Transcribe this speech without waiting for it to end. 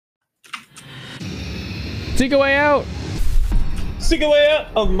Seek a way out. Seek a way out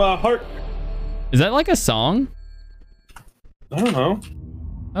of my heart. Is that like a song? I don't know.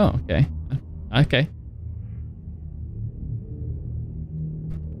 Oh, okay. Okay.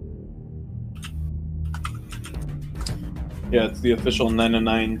 Yeah, it's the official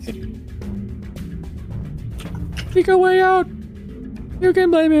 909 thing. Seek a way out. You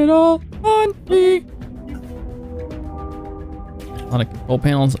can blame it all on me. A lot of control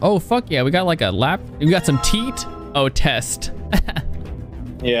panels. Oh, fuck yeah. We got like a lap. We got some teat. Oh, test.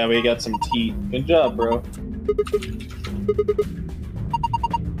 Yeah, we got some teeth. Good job, bro.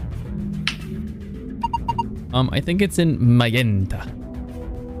 I think it's in magenta.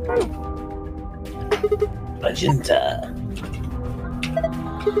 Magenta.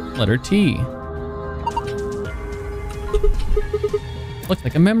 Letter T. Looks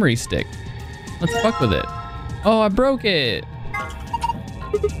like a memory stick. Let's fuck with it. Oh, I broke it.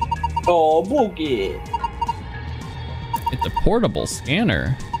 Oh, boogie. It's a portable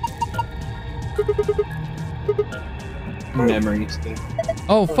scanner. Memory stick.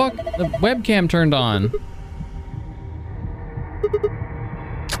 Oh, fuck. The webcam turned on.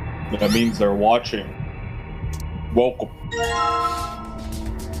 That means they're watching. Welcome.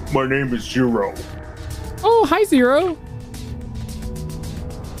 My name is Zero. Oh, hi, Zero.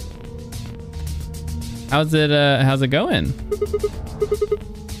 How's it going?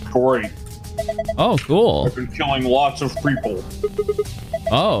 Great. Oh, cool. I've been killing lots of people.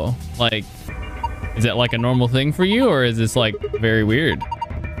 Oh, like, is that like a normal thing for you, or is this like very weird?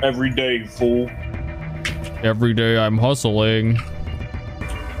 Every day, fool. Every day I'm hustling.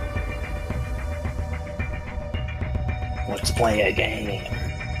 Let's play a game.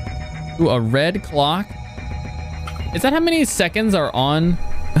 Ooh, a red clock. Is that how many seconds are on?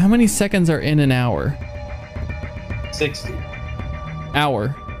 How many seconds are in an hour? 60.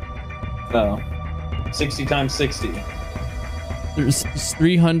 Hour. No. 60 times 60. There's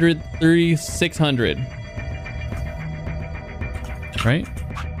 300, 600. Right?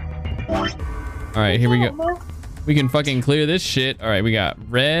 All right, here we go. We can fucking clear this shit. All right, we got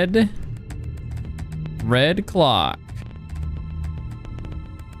red clock.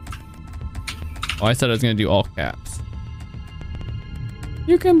 Oh, I said I was gonna do all caps.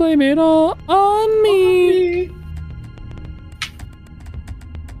 You can blame it all on me.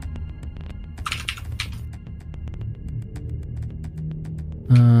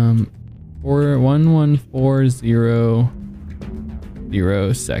 Or 1140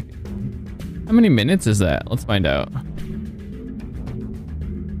 seconds. How many minutes is that? Let's find out.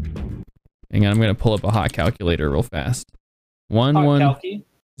 Hang on, I'm gonna pull up a hot calculator real fast.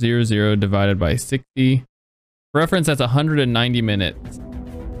 1100 divided by 60. For reference, that's 190 minutes.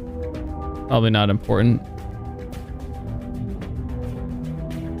 Probably not important.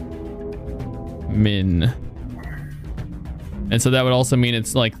 Min. And so that would also mean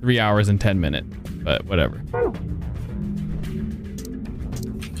it's like 3 hours and 10 minutes, but whatever.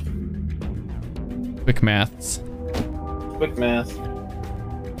 Quick maths. Quick math.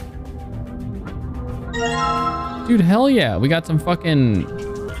 Dude, hell yeah. We got some fucking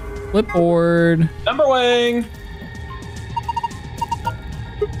clipboard. Number wing.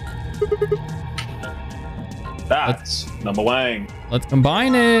 That's number wang. Let's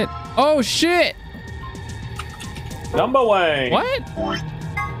combine it. Oh shit. Number wang. What?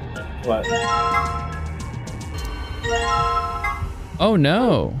 What? Oh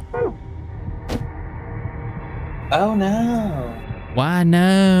no. Oh no. Why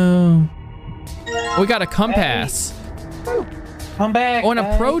no? We got a compass. Hey. Come back. Oh, and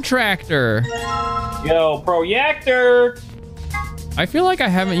a protractor. Yo, projector. I feel like I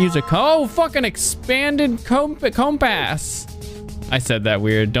haven't used a fucking expanded compass. I said that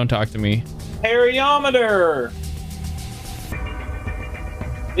weird. Don't talk to me. Periometer.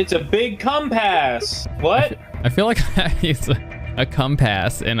 It's a big compass. What? I feel like I used a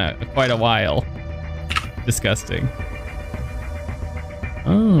compass in quite a while. Disgusting.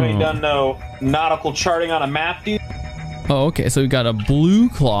 Oh. You done no nautical charting on a map, dude? Oh, okay. So we got a blue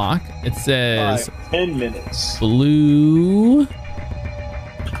clock. It says 10 minutes. Blue.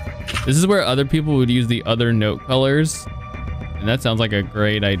 This is where other people would use the other note colors. And that sounds like a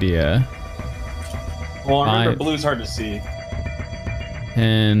great idea. Well, remember, blue's hard to see.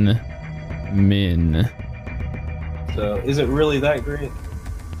 10 min. So, is it really that great?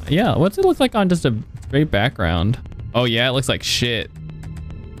 Yeah, what's it look like on just a straight background? Oh yeah, it looks like shit.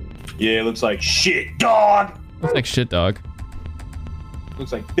 Yeah, it looks like shit, dog. Looks like shit, dog.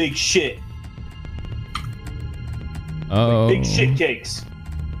 Looks like big shit. Oh. Like big shit cakes.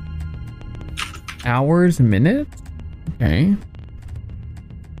 Hours, minutes? Okay.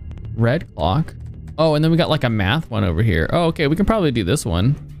 Red clock. Oh, and then we got like a math one over here. Oh, okay, we can probably do this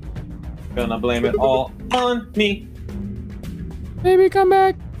one. Gonna blame it all on me. Maybe come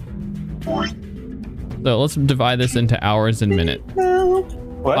back. So let's divide this into hours and minutes.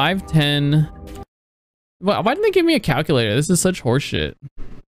 What? 5, 10. Why didn't they give me a calculator? This is such horseshit.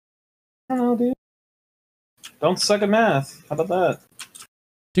 I don't know, dude. Don't suck at math. How about that?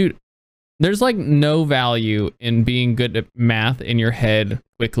 Dude, there's like no value in being good at math in your head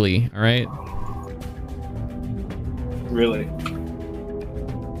quickly, all right? Really?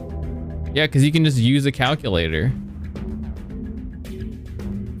 Yeah, because you can just use a calculator.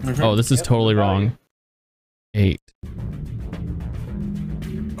 Oh, this is totally wrong. 8. You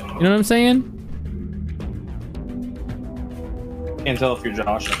know what I'm saying? Can't tell if you're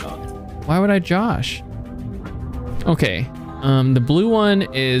Josh or not. Why would I Josh? Okay. The blue one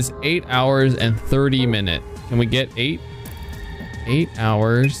is 8 hours and 30 minutes. Can we get 8? 8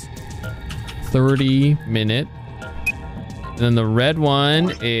 hours, 30 minutes. And then the red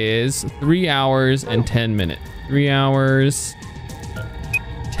one is 3 hours and 10 minutes. 3 hours,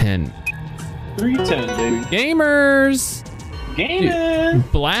 10. 310, baby. Gamers! Gaming!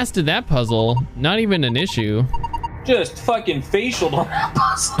 Dude, blasted that puzzle. Not even an issue. Just fucking facial on that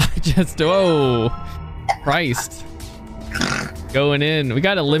puzzle. Just, whoa. Christ. Going in. We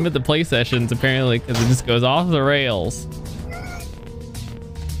gotta limit the play sessions apparently because it just goes off the rails.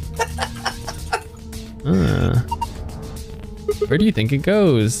 Where do you think it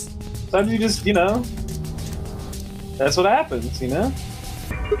goes? Sometimes you just, you know, that's what happens, you know?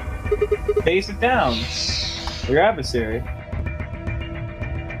 Face it down. Your adversary.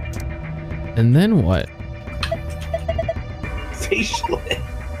 And then what? Facial it.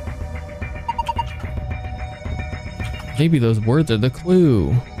 Maybe those words are the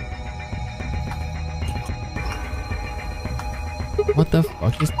clue. What the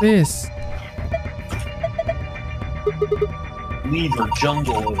fuck is this? Leave her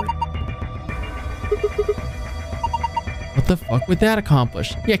jungle. What the fuck would that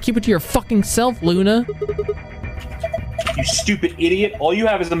accomplish? Yeah, keep it to your fucking self, Luna. You stupid idiot. All you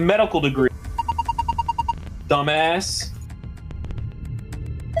have is a medical degree. Dumbass.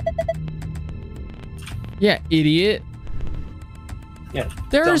 Yeah, idiot. Yeah.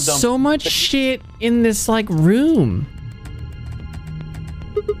 There's so much shit in this like room.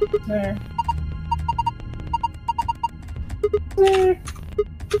 There. There.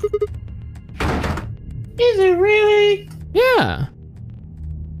 Is it really? Yeah.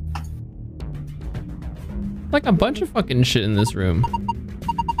 Like a bunch of fucking shit in this room.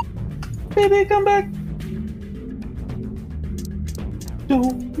 Baby, come back.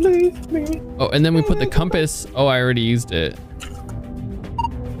 Don't leave me. Oh, and then we put the compass. Oh, I already used it.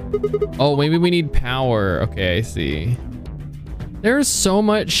 Oh, maybe we need power. Okay, I see. There's so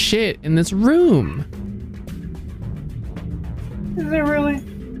much shit in this room. Is there really?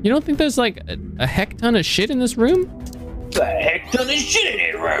 You don't think there's like a heck ton of shit in this room? There's a heck ton of shit in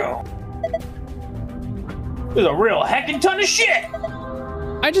this room. There's a real heckin' ton of shit.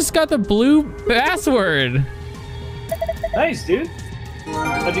 I just got the blue password. Nice, dude.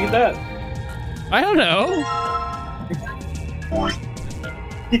 How'd you get that? I don't know.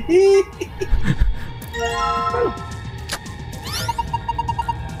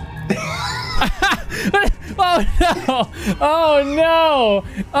 Oh no! Oh no!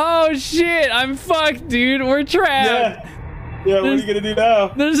 Oh shit! I'm fucked, dude. We're trapped. Yeah, what are you gonna do now?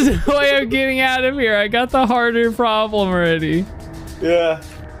 There's no way I'm getting out of here. I got the harder problem already. Yeah.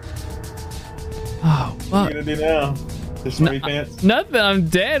 Oh fuck! What are you gonna do now? Just sweaty pants? Nothing. I'm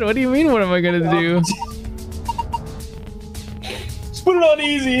dead. What do you mean? What am I gonna do? Just put it on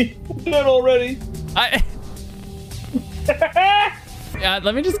easy. I'm dead already. Yeah.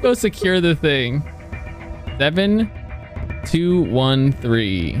 Let me just go secure the thing.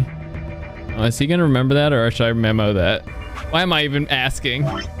 7213. Oh, is he gonna remember that, or should I memo that? Why am I even asking?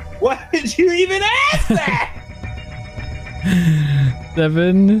 Why did you even ask that?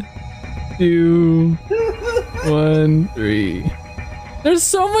 7213. There's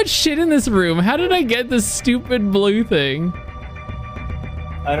so much shit in this room. How did I get this stupid blue thing?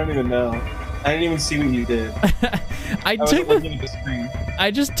 I don't even know. I didn't even see what you did. I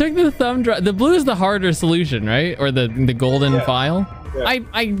just took the thumb drive. The blue is the harder solution, right? Or the golden file. Yeah.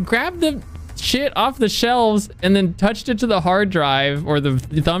 I grabbed the shit off the shelves and then touched it to the hard drive or the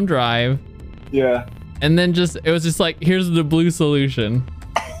thumb drive. Yeah. And then it was just like, here's the blue solution.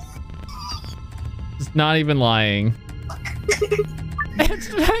 Just not even lying.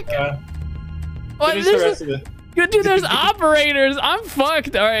 It's like, what finish the rest of it. Dude, there's operators. I'm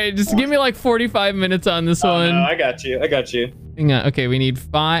fucked. All right, just give me like 45 minutes on this one. No, I got you. Hang on. Okay, we need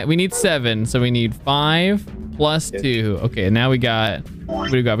 5. We need 7. So we need 5 plus 2. Okay, now we got.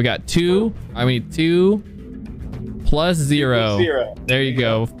 What do we got? We got 2. I need 2 plus 0. 0. There you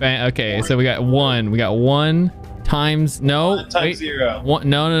go. Okay, so we got 1. We got 1 times. No. 1 times 0. 1.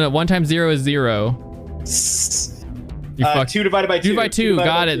 No. 1 times 0 is 0. You 2 divided by 2. 2 by 2.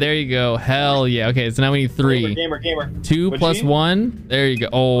 Got it. There you go. Hell yeah. Okay, so now we need 3. Gamer. 2 What'd plus you 1. There you go.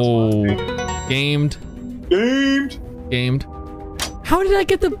 Oh. Gamed. How did I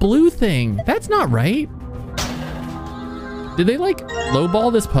get the blue thing? That's not right. Did they like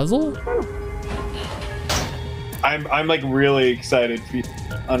lowball this puzzle? I'm like really excited for you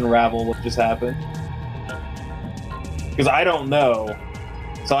to unravel what just happened. Because I don't know.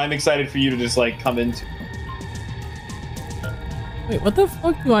 So I'm excited for you to just like come into. Wait, what the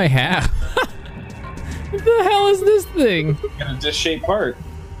fuck do I have? What the hell is this thing? A disc-shaped part.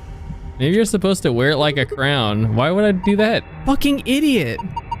 Maybe you're supposed to wear it like a crown. Why would I do that? Fucking idiot.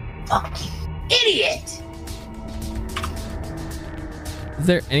 Idiot! Is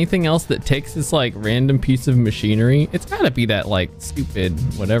there anything else that takes this like random piece of machinery? It's gotta be that like stupid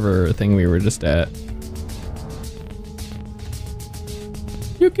whatever thing we were just at.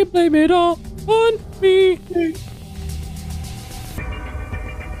 You can blame it all on me.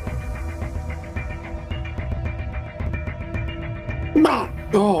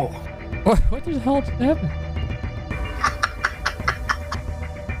 Oh. What the hell just happened?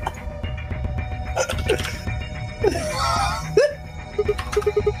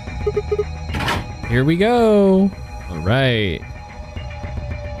 Here we go. All right.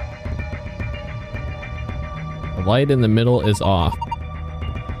 The light in the middle is off.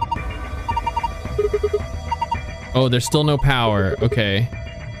 Oh, there's still no power. Okay.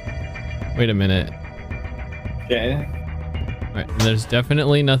 Wait a minute. Okay. All right, and there's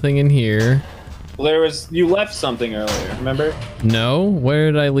definitely nothing in here. Well, you left something earlier, remember? No?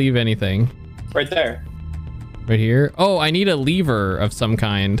 Where did I leave anything? Right there. Right here? Oh, I need a lever of some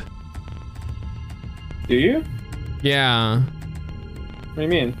kind. Do you? Yeah. What do you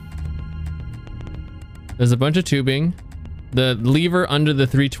mean? There's a bunch of tubing. The lever under the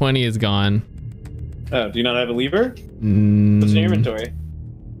 320 is gone. Oh, do you not have a lever? What's Mm, in your inventory?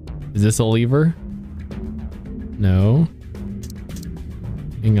 is this a lever? No.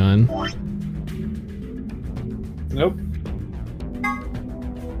 Hang on. Nope.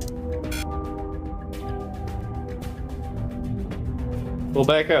 Pull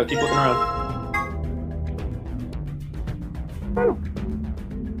back out. Keep looking around.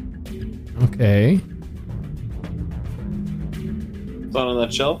 Okay. It's on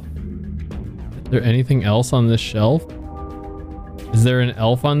that shelf. Is there anything else on this shelf? Is there an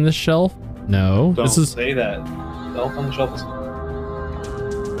elf on this shelf? No. Don't This is. say that. The elf on the shelf is...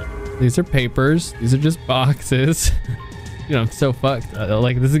 These are papers. These are just boxes. Dude, I'm so fucked.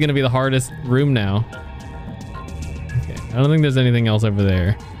 Like, this is gonna be the hardest room now. Okay, I don't think there's anything else over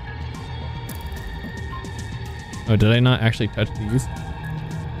there. Oh, did I not actually touch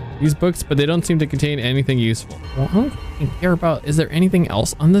these books? But they don't seem to contain anything useful. Well, I don't fucking care about. Is there anything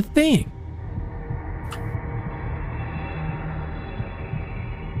else on the thing?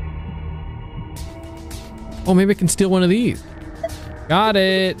 Oh, maybe I can steal one of these. Got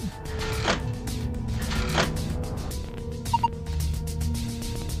it.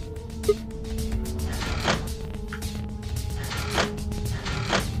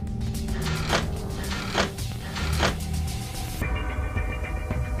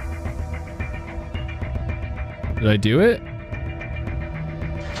 Did I do it?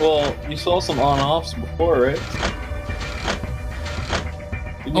 Well, you saw some on-offs before, right?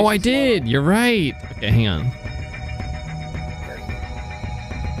 Oh, I did. You're right. Okay, hang on.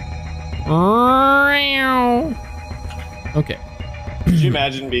 Okay. Could you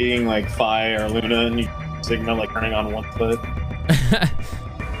imagine being like Fi or Luna and you signal like turning on one foot?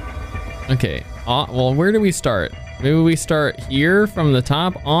 Okay. Well, where do we start? Maybe we start here from the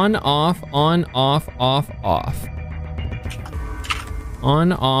top. On, off, on, off, off, off.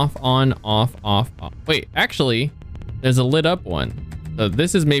 On, off, on, off, off, off. Wait, actually, there's a lit up one. So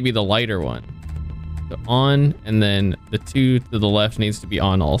this is maybe the lighter one. So on, and then the two to the left needs to be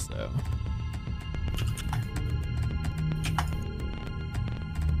on also.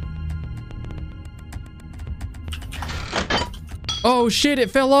 Oh shit,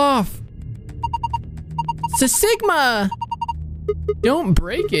 it fell off. It's a Sigma. Don't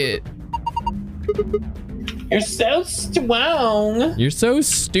break it. You're so strong. You're so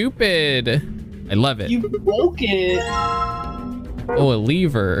stupid. I love it. You broke it. Oh, a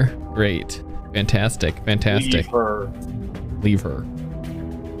lever. Great. Fantastic. Fantastic. Lever. Lever.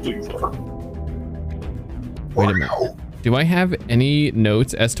 Lever. Wait a minute. Do I have any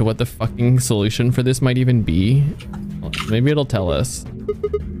notes as to what the fucking solution for this might even be? Well, maybe it'll tell us.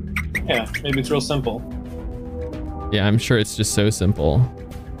 Yeah, maybe it's real simple. Yeah, I'm sure it's just so simple.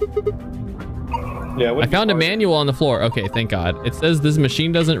 Yeah, I found a manual on the floor. Okay, thank God. It says this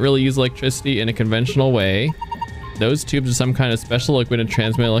machine doesn't really use electricity in a conventional way. Those tubes are some kind of special liquid to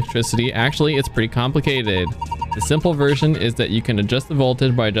transmit electricity. Actually, it's pretty complicated. The simple version is that you can adjust the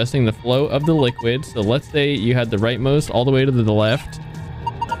voltage by adjusting the flow of the liquid. So let's say you had the rightmost all the way to the left.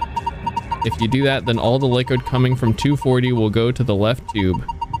 If you do that, then all the liquid coming from 240 will go to the left tube.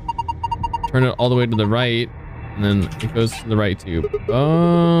 Turn it all the way to the right, and then it goes to the right tube.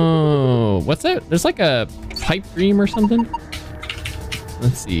 Oh, what's that? There's like a pipe dream or something.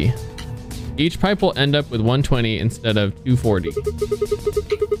 Let's see. Each pipe will end up with 120 instead of 240.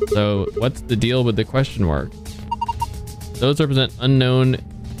 So what's the deal with the question mark? Those represent unknown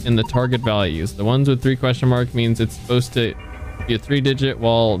in the target values. The ones with 3 question mark means it's supposed to be a 3-digit,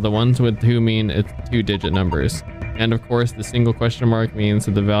 while the ones with 2 mean it's 2-digit numbers. And of course, the single question mark means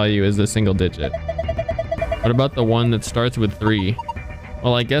that the value is a single digit. What about the one that starts with 3?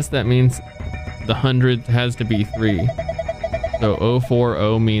 Well, I guess that means the 100 has to be 3. So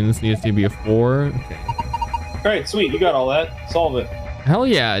 040 means needs to be a 4. Okay. All right, sweet. You got all that. Solve it. Hell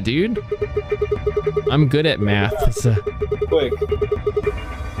yeah, dude. I'm good at math. Quick.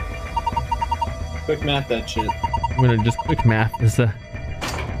 Quick math that shit. I'm gonna just quick math this. And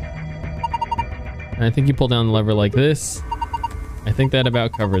I think you pull down the lever like this. I think that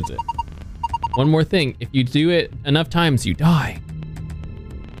about covers it. One more thing. If you do it enough times, you die.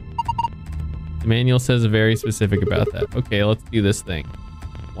 The manual says very specific about that. Okay, let's do this thing.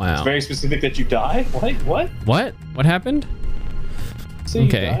 Wow. It's very specific that you die? What? What? What? What happened? Say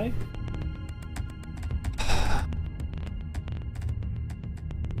okay. You die?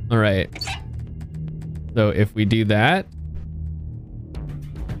 All right. So if we do that,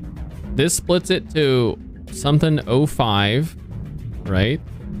 this splits it to something 05, right?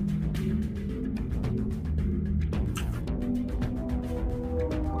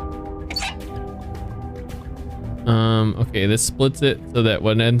 Okay, this splits it so that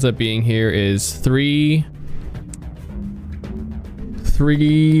what ends up being here is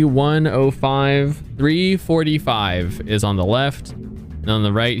 3105, 345 is on the left. And on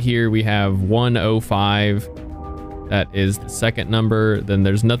the right here, we have 105. That is the second number. Then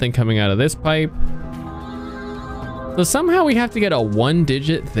there's nothing coming out of this pipe. So somehow we have to get a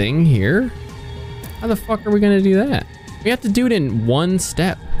 1-digit thing here. How the fuck are we gonna do that? We have to do it in one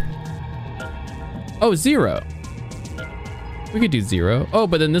step. Oh, 0. We could do 0. Oh,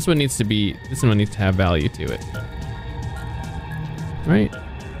 but then this one needs to have value to it. Right?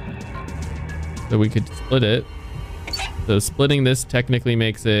 So we could split it. So splitting this technically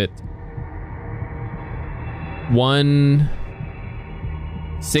makes it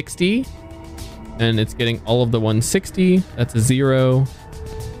 160. And it's getting all of the 160. That's a 0.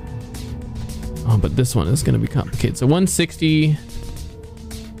 Oh, but this one is going to be complicated. So 160.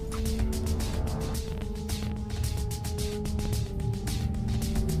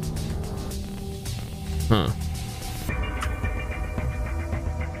 Huh.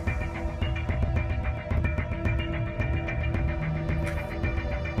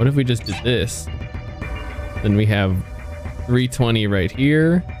 What if we just did this? Then we have 320 right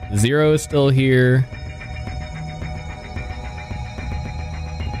here. 0 is still here.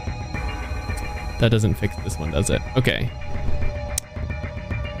 That doesn't fix this one, does it? Okay.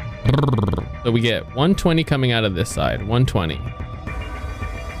 So we get 120 coming out of this side. 120.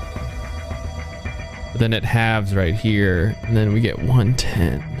 But then it halves right here. And then we get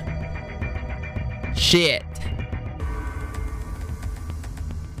 110. Shit.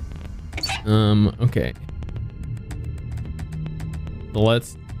 Okay. So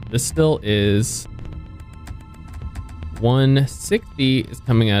this still is 160 is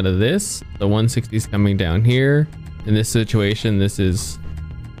coming out of this. The 160 is coming down here. In this situation, this is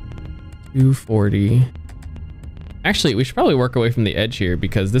 240. Actually, we should probably work away from the edge here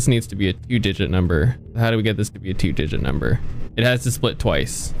because this needs to be a 2-digit number. How do we get this to be a 2-digit number? It has to split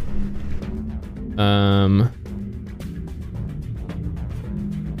twice.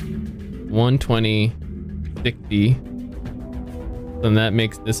 120, 60. Then that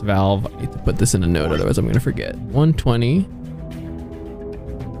makes this valve. I need to put this in a note, otherwise I'm gonna forget. 120,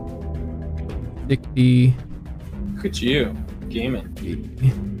 60. Look at you, gaming.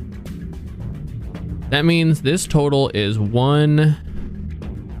 That means this total is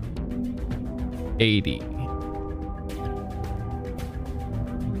 180.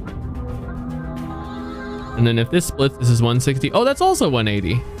 And then if this splits, this is 160. Oh, that's also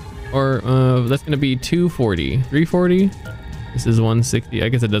 180. or that's gonna be 240, 340. This is 160. I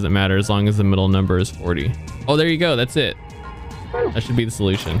guess it doesn't matter as long as the middle number is 40. Oh, there you go. That's it. That should be the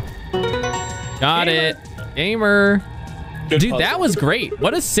solution. Got it. Gamer. Good Dude, puzzle. that was great.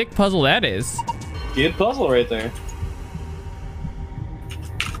 What a sick puzzle that is. Good puzzle right there.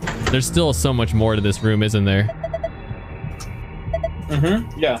 There's still so much more to this room, isn't there?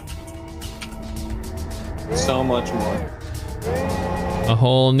 Mm-hmm. Yeah. So much more. A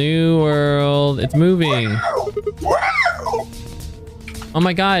whole new world. It's moving. Oh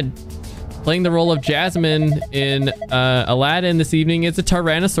my god. Playing the role of Jasmine in Aladdin this evening is a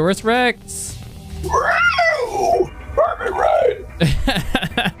Tyrannosaurus Rex.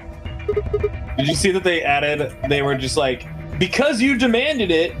 Did you see that they were just like, because you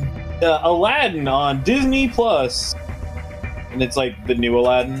demanded it, Aladdin on Disney Plus. And it's like the new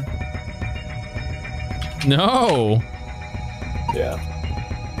Aladdin. No. Yeah.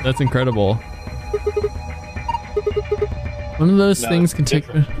 That's incredible. One of those No, things it's can take...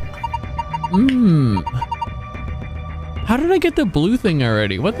 different. How did I get the blue thing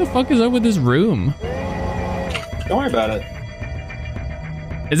already? What the fuck is up with this room? Don't worry about it.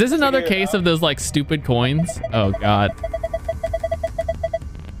 Is this another Figure it case out. of those like stupid coins? Oh god.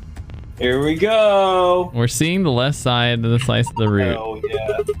 Here we go. We're seeing the left side of the slice of the root. Oh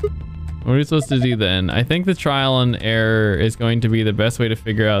yeah. What are we supposed to do then? I think the trial and error is going to be the best way to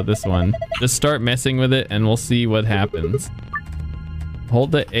figure out this one. Just start messing with it and we'll see what happens.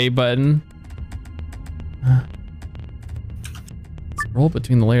 Hold the A button. Scroll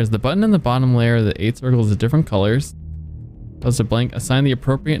between the layers. The button in the bottom layer of the 8 circles is different colors. Post a blank. Assign the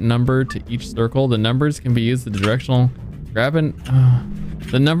appropriate number to each circle. The numbers can be used as directional. Grab and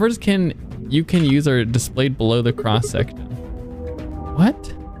the numbers you can use are displayed below the cross section. What?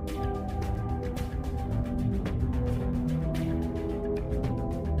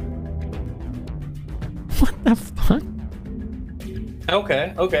 What the fuck?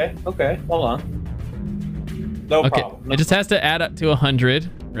 Okay. Hold on. No Okay, problem. No it just has to add up to 100,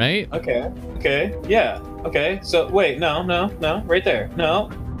 right? Okay. Yeah. Okay. So wait, no. Right there. No.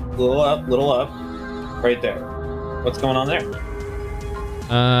 Little up. Right there. What's going on there?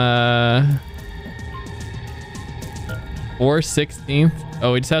 4/16.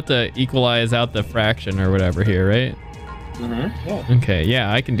 Oh, we just have to equalize out the fraction or whatever here, right? Mm-hmm. Yeah. Okay,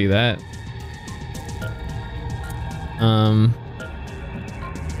 yeah, I can do that.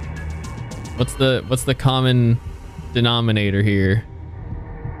 What's the common denominator here?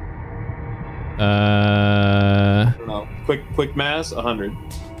 I don't know. Quick mass, 100.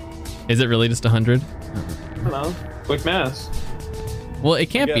 Is it really just 100? I don't know. Quick mass. Well,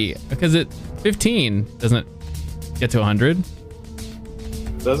 it can't be because 15 doesn't get to 100.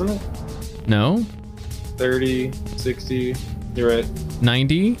 Doesn't it? No, 30, 60. You're right.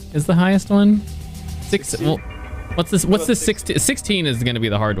 90 is the highest one. 60? Well, what's this? What's about this? 16? 16 is going to be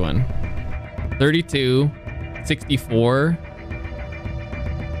the hard one. 32, 64.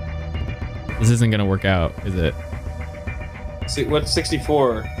 This isn't going to work out, is it? See, what's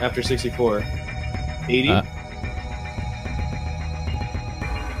 64 after 64? 80?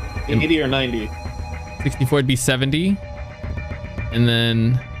 80 or 90? 64 would be 70. And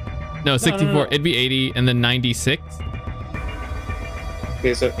then... No, 64. no. It'd be 80 and then 96.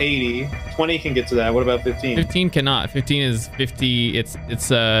 Okay, so 80. 20 can get to that. What about 15? 15 cannot. 15 is 50. It's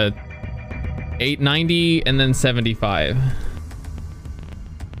 890 and then 75.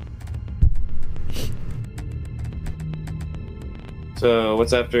 So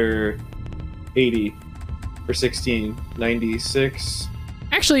what's after 80 for 16? 96.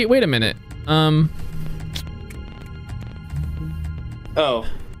 Actually, wait a minute. Oh,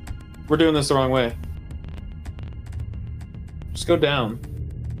 we're doing this the wrong way. Just go down.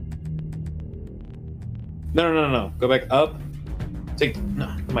 No. Go back up.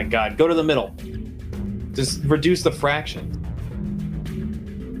 No. Oh my God. Go to the middle. Just reduce the fraction.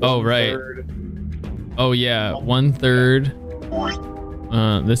 Oh, right. Third, Oh, yeah.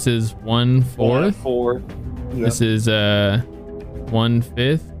 1/3. This is 1/4. 4. Yeah. This is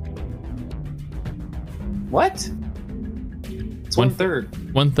 1/5. What? It's 1/3.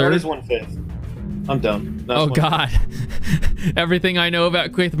 1/3. What is 1/5? I'm done. No, Oh it's 1/5. God. Everything I know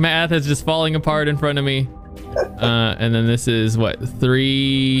about quick math is just falling apart in front of me. And then this is what,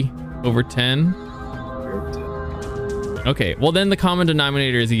 3/10? Okay, well then the common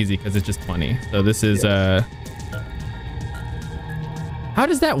denominator is easy because it's just 20. So this is how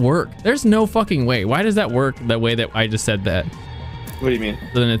does that work? There's no fucking way. Why does that work the way that I just said that? What do you mean?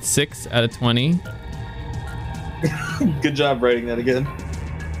 So then it's 6 out of 20. Good job writing that again.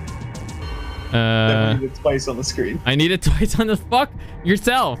 Definitely needed twice on the screen. I need it twice on the fuck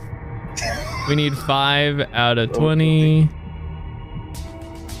yourself. We need 5 out of 20.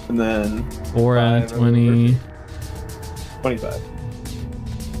 And then 4 out of 20. 25.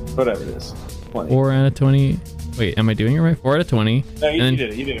 Whatever it is. 20. 4 out of 20. Wait, am I doing it right? 4 out of 20. No, you And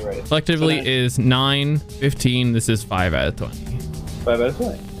did it. You did it right. Collectively So then- is 9, 15. This is 5 out of 20. 5 out of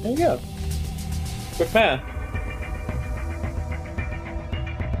 20. There you go. Quick math.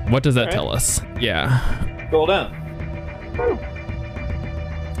 What does that Alright. tell us? Yeah. Scroll down.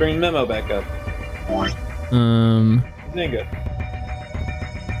 Bring memo back up. There you go.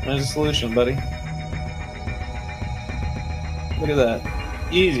 There's a solution, buddy. Look at that.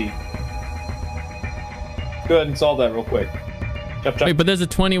 Easy. Go ahead and solve that real quick. Chop, chop. Wait, but there's a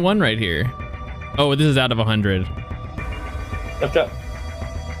 21 right here. Oh, this is out of 100. Chop, chop.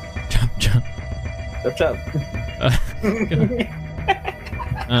 Chop, chop. Chop, chop.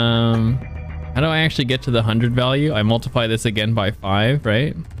 How do I actually get to the 100 value? I multiply this again by 5,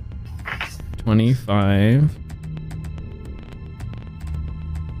 right? 25.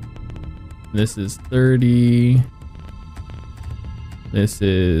 This is 30. This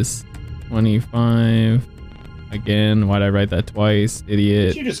is 25. Again, why'd I write that twice?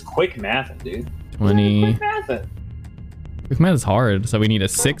 Idiot. You just quick math it, dude. 20. Quick math it. Quick math is hard. So we need a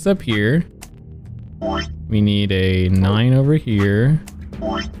 6 up here. We need a 9 over here.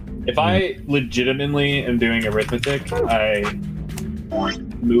 If I legitimately am doing arithmetic, I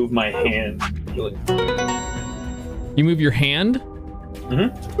move my hand. Really. You move your hand?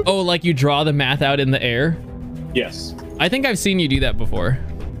 Mm-hmm. Oh, like you draw the math out in the air? Yes. I think I've seen you do that before.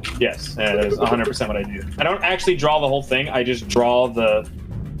 Yes. That is 100% what I do. I don't actually draw the whole thing. I just draw the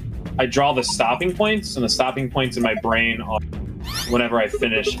stopping points, and the stopping points in my brain are whenever I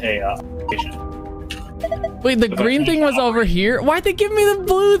finish a operation. Wait, the green thing was over here? Why'd they give me the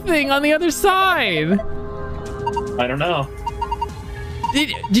blue thing on the other side? I don't know.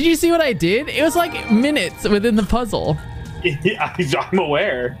 Did you see what I did? It was like minutes within the puzzle. I'm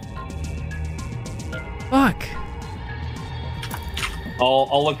aware. Fuck.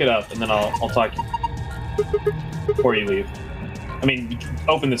 I'll look it up and then I'll talk to you before you leave. I mean,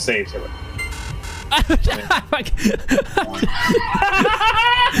 open the save server.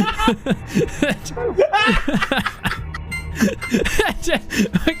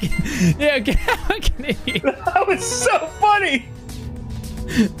 Yeah, okay, fucking idiot. That was so funny.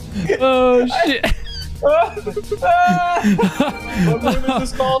 Oh shit. What room is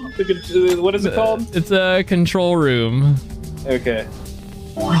this called? What is it called? It's a control room. Okay.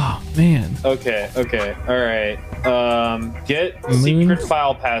 Oh man. Okay. All right. Get Moon? secret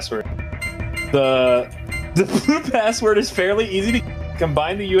file password. The blue password is fairly easy to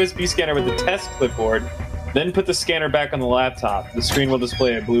combine the USB scanner with the test clipboard, then put the scanner back on the laptop. The screen will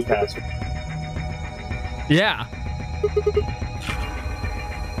display a blue password. Yeah.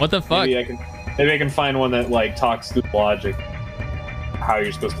 What the fuck? Maybe I can find one that like talks through logic how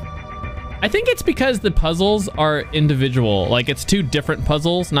you're supposed to. I think it's because the puzzles are individual. Like it's two different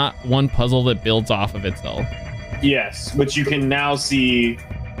puzzles, not one puzzle that builds off of itself. Yes, which you can now see.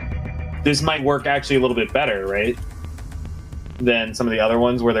 This might work actually a little bit better, right? Than some of the other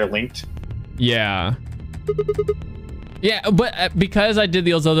ones where they're linked. Yeah. Yeah, but because I did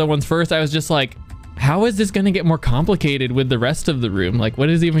those other ones first, I was just like, how is this going to get more complicated with the rest of the room? Like, what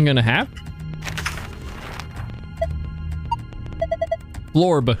is even going to happen?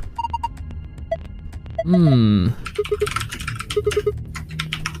 Florb.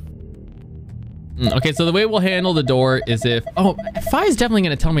 Okay, so the way we'll handle the door is if... Oh, Fi is definitely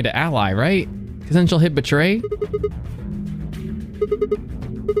going to tell me to ally, right? Because then she'll hit betray.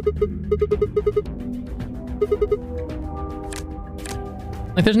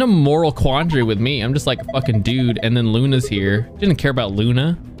 Like, there's no moral quandary with me. I'm just like a fucking dude, and then Luna's here. Didn't care about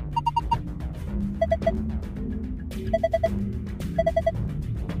Luna.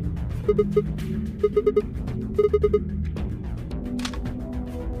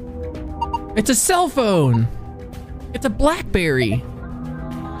 It's a cell phone. It's a BlackBerry.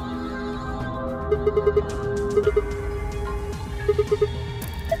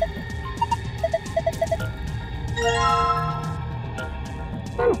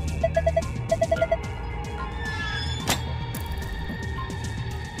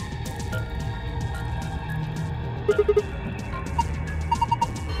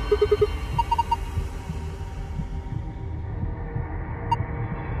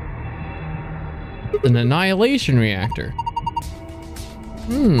 An annihilation reactor.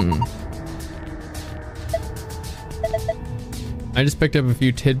 I just picked up a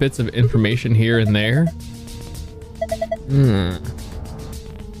few tidbits of information here and there.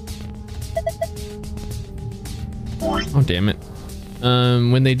 Oh, damn it.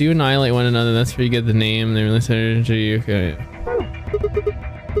 When they do annihilate one another, that's where you get the name. They release energy. Okay.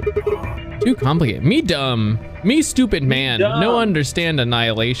 Too complicated. Me dumb. Me stupid man. Dumb. No understand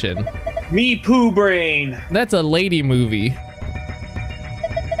annihilation. Me poo brain. That's a lady movie.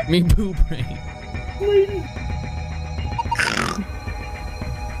 Me poo brain. Lady.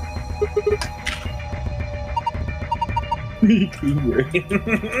 Me poo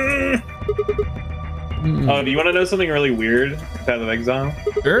brain. Oh, do you want to know something really weird, Path of Exile?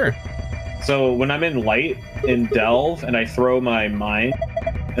 Sure. So when I'm in light in Delve and I throw my mine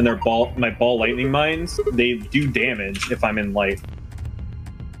and my ball lightning mines, they do damage if I'm in light.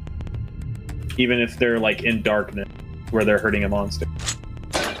 Even if they're like in darkness where they're hurting a monster.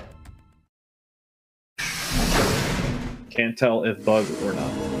 Can't tell if bug or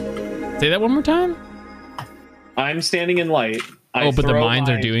not. Say that one more time. I'm standing in light. But the mines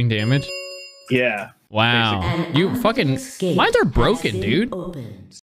are doing damage? Yeah. Wow. You fucking... Mines are broken, dude.